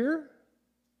every year.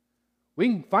 We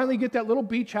can finally get that little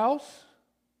beach house.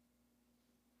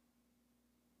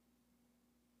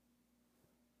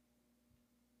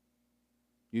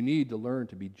 You need to learn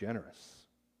to be generous.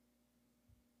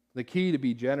 The key to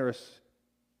be generous,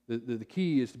 the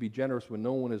key is to be generous when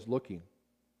no one is looking.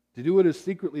 To do it as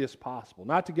secretly as possible.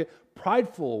 Not to get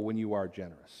prideful when you are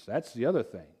generous. That's the other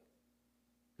thing.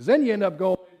 Because then you end up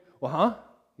going, well,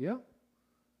 yeah.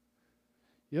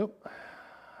 Yep.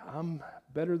 I'm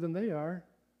better than they are.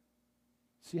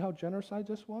 See how generous I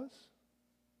just was?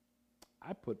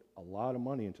 I put a lot of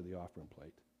money into the offering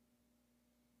plate.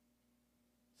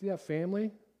 See that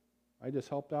family I just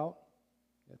helped out?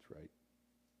 That's right.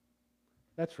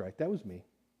 That's right. That was me.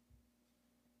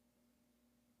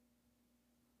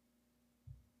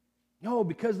 No,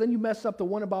 because then you mess up the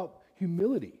one about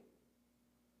humility.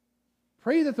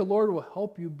 Pray that the Lord will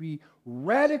help you be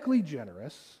radically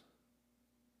generous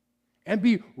and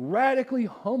be radically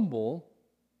humble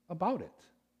about it.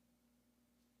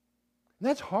 And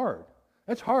that's hard.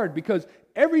 That's hard because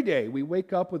every day we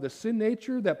wake up with a sin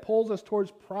nature that pulls us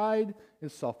towards pride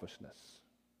and selfishness.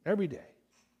 Every day.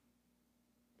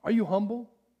 Are you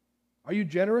humble? Are you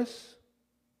generous?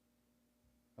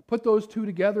 Now put those two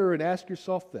together and ask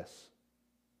yourself this.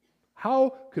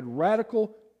 How could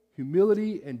radical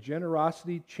humility and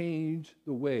generosity change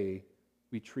the way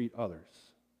we treat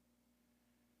others?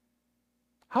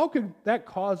 How could that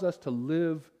cause us to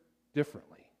live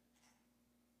differently?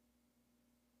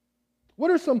 What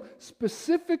are some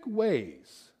specific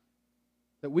ways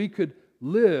that we could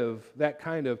live that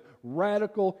kind of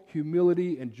radical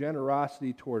humility and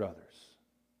generosity toward others?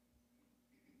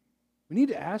 We need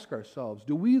to ask ourselves,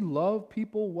 do we love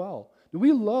people well? Do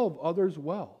we love others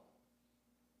well?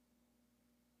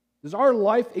 Does our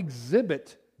life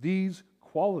exhibit these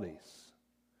qualities?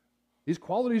 These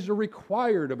qualities are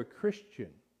required of a Christian.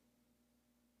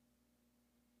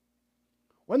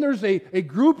 When there's a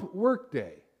group work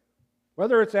day,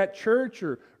 whether it's at church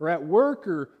or at work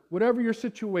or whatever your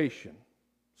situation,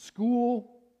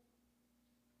 school,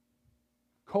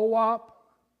 co-op,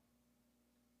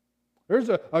 there's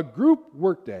a group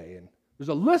work day and there's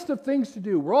a list of things to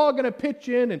do. We're all going to pitch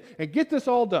in and get this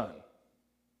all done.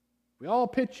 We all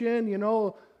pitch in,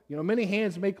 many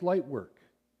hands make light work.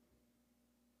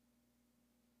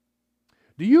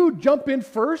 Do you jump in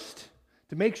first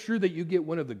to make sure that you get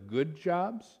one of the good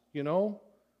jobs,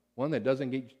 one that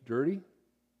doesn't get dirty,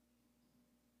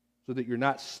 so that you're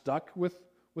not stuck with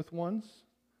ones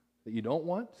that you don't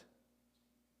want?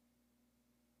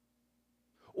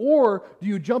 Or do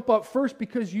you jump up first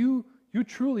because you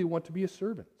truly want to be a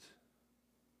servant?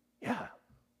 Yeah.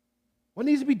 What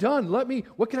needs to be done?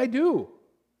 What can I do?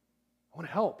 I want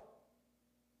to help.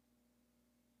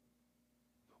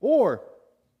 Or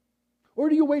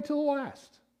do you wait till the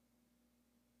last?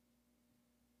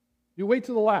 You wait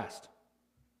till the last,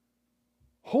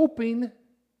 hoping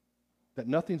that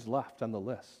nothing's left on the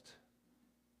list.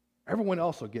 Everyone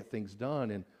else will get things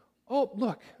done, and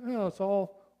look, it's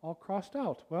all crossed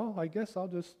out. Well, I guess I'll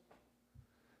just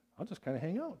kind of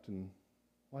hang out and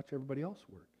watch everybody else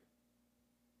work.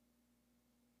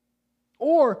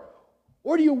 Or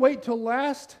do you wait till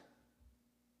last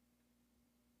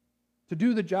to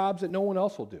do the jobs that no one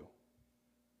else will do?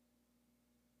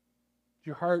 Is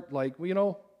your heart like,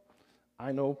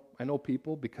 I know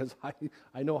people because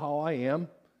I know how I am.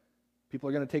 People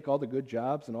are going to take all the good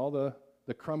jobs and all the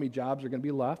crummy jobs are going to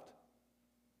be left.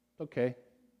 Okay.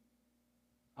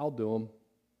 I'll do them.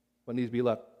 What needs to be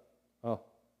left? Oh, of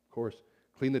course.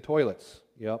 Clean the toilets.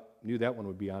 Yep, knew that one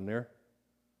would be on there.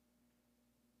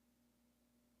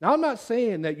 Now, I'm not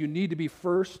saying that you need to be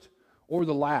first or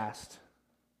the last.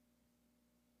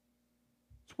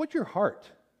 It's what's your heart?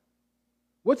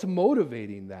 What's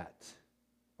motivating that?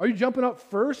 Are you jumping up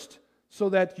first so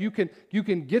that you can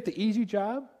get the easy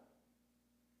job?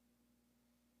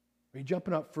 Are you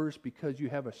jumping up first because you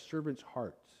have a servant's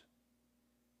heart?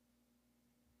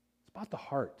 It's about the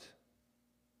heart.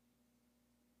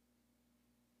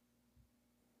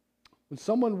 When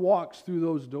someone walks through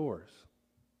those doors,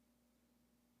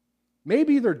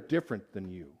 maybe they're different than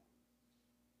you.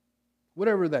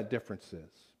 Whatever that difference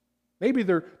is. Maybe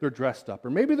they're dressed up, or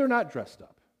maybe they're not dressed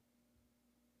up.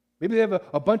 Maybe they have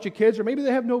a bunch of kids, or maybe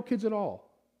they have no kids at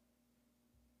all.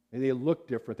 Maybe they look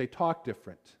different, they talk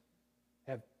different,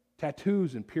 have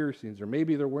tattoos and piercings, or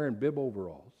maybe they're wearing bib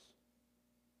overalls.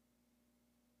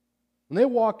 When they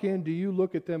walk in, do you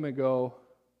look at them and go,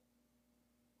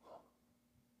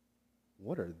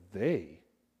 what are they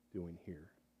doing here?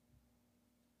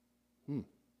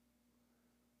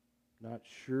 Not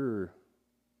sure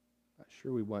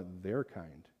we want their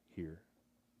kind here.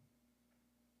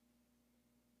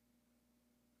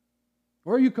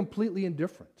 Or are you completely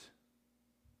indifferent?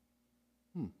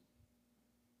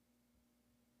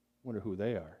 Wonder who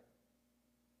they are.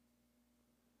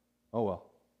 Oh well,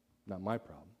 not my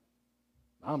problem.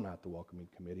 I'm not the welcoming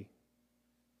committee.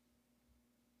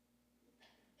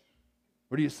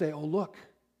 Or do you say, oh look,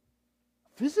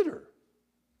 a visitor.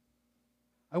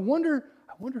 I wonder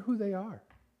who they are.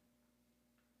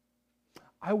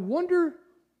 I wonder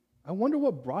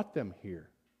what brought them here.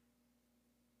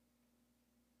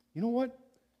 You know what?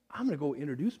 I'm going to go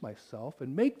introduce myself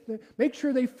and make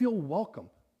sure they feel welcome.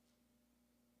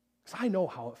 Because I know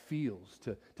how it feels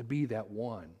to be that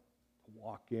one, to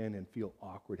walk in and feel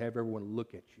awkward, have everyone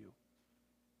look at you.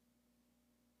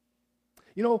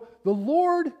 You know, the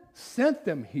Lord sent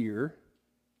them here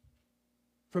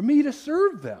for me to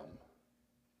serve them.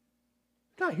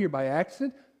 Not here by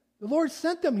accident. The Lord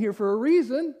sent them here for a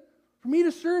reason, for me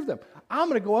to serve them. I'm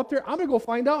going to go up there. I'm going to go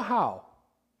find out how.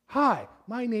 Hi,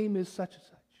 my name is such and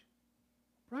such.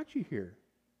 Brought you here.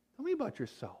 Tell me about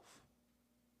yourself.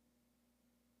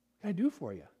 What can I do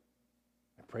for you?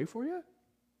 Can I pray for you?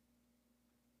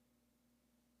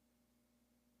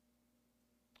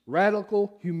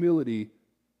 Radical humility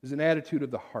is an attitude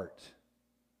of the heart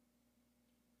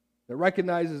that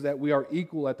recognizes that we are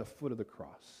equal at the foot of the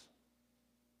cross.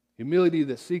 Humility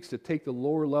that seeks to take the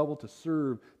lower level to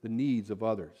serve the needs of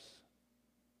others,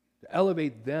 to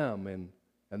elevate them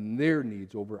and their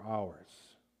needs over ours.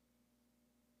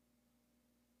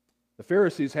 The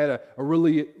Pharisees had a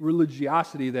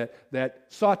religiosity that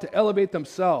sought to elevate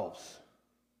themselves.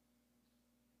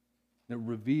 And it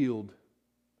revealed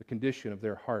the condition of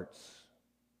their hearts.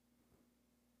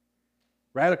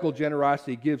 Radical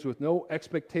generosity gives with no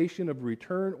expectation of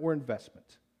return or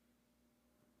investment.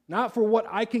 Not for what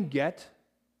I can get,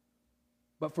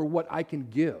 but for what I can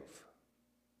give.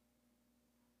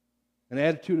 An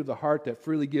attitude of the heart that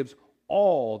freely gives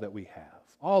all that we have.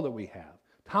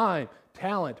 Time,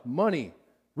 talent, money,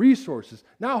 resources,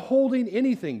 not holding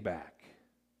anything back.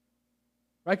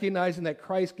 Recognizing that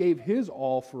Christ gave His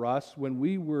all for us when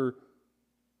we were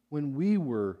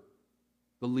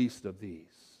the least of these.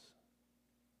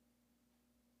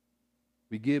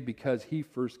 We give because He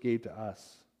first gave to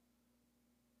us.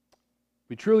 If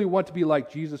we truly want to be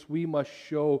like Jesus, we must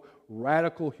show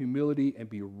radical humility and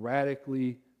be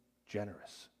radically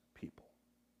generous people.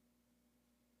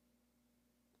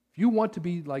 If you want to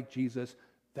be like Jesus,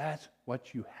 that's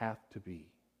what you have to be.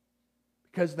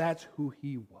 Because that's who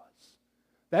He was.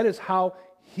 That is how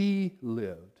He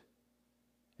lived.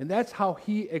 And that's how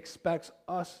He expects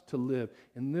us to live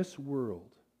in this world.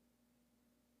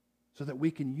 So that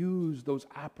we can use those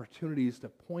opportunities to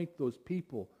point those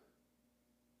people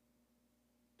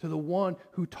to the one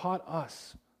who taught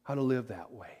us how to live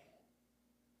that way.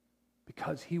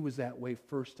 Because He was that way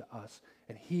first to us,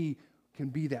 and He can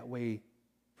be that way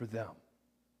for them.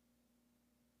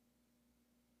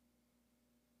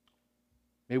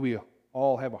 May we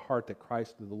all have a heart that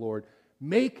cries to the Lord,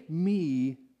 make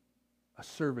me a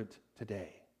servant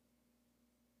today.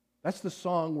 That's the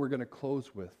song we're going to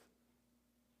close with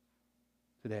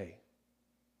today.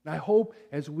 And I hope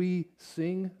as we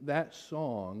sing that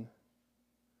song,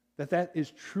 that is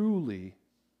truly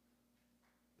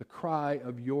the cry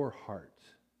of your heart.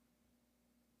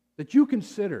 That you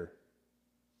consider,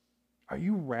 are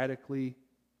you radically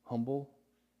humble?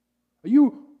 Are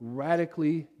you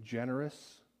radically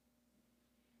generous?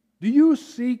 Do you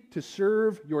seek to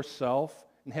serve yourself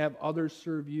and have others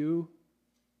serve you?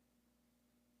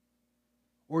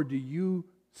 Or do you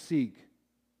seek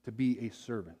to be a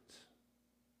servant?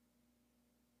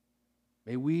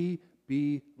 May we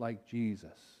be like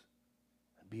Jesus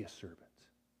and be a servant.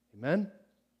 Amen?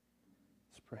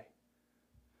 Let's pray.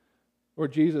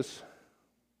 Lord Jesus,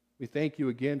 we thank you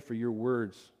again for your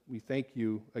words. We thank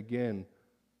you again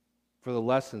for the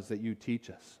lessons that you teach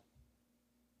us.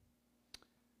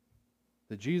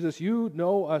 That Jesus, you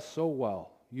know us so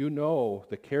well. You know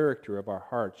the character of our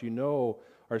hearts. You know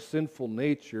our sinful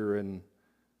nature and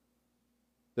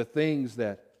the things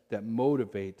that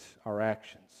motivate our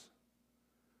actions.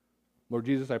 Lord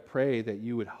Jesus, I pray that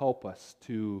you would help us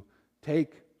to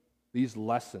take these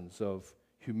lessons of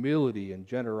humility and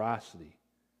generosity,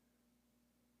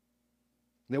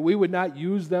 that we would not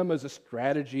use them as a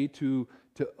strategy to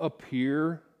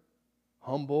appear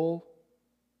humble,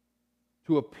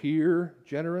 to appear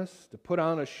generous, to put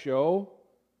on a show.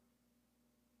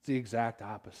 It's the exact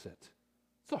opposite.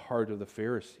 It's the heart of the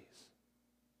Pharisees.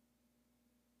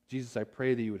 Jesus, I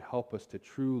pray that you would help us to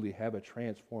truly have a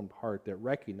transformed heart that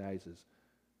recognizes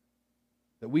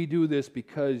that we do this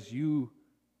because you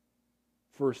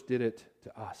first did it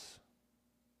to us.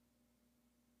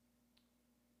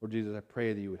 Lord Jesus, I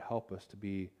pray that you would help us to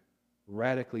be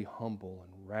radically humble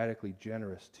and radically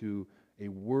generous to a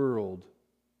world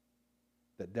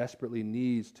that desperately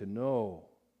needs to know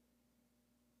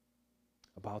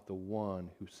about the one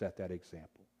who set that example.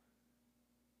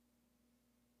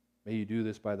 May you do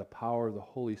this by the power of the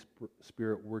Holy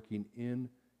Spirit working in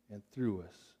and through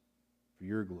us for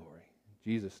your glory.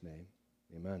 In Jesus' name,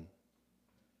 amen.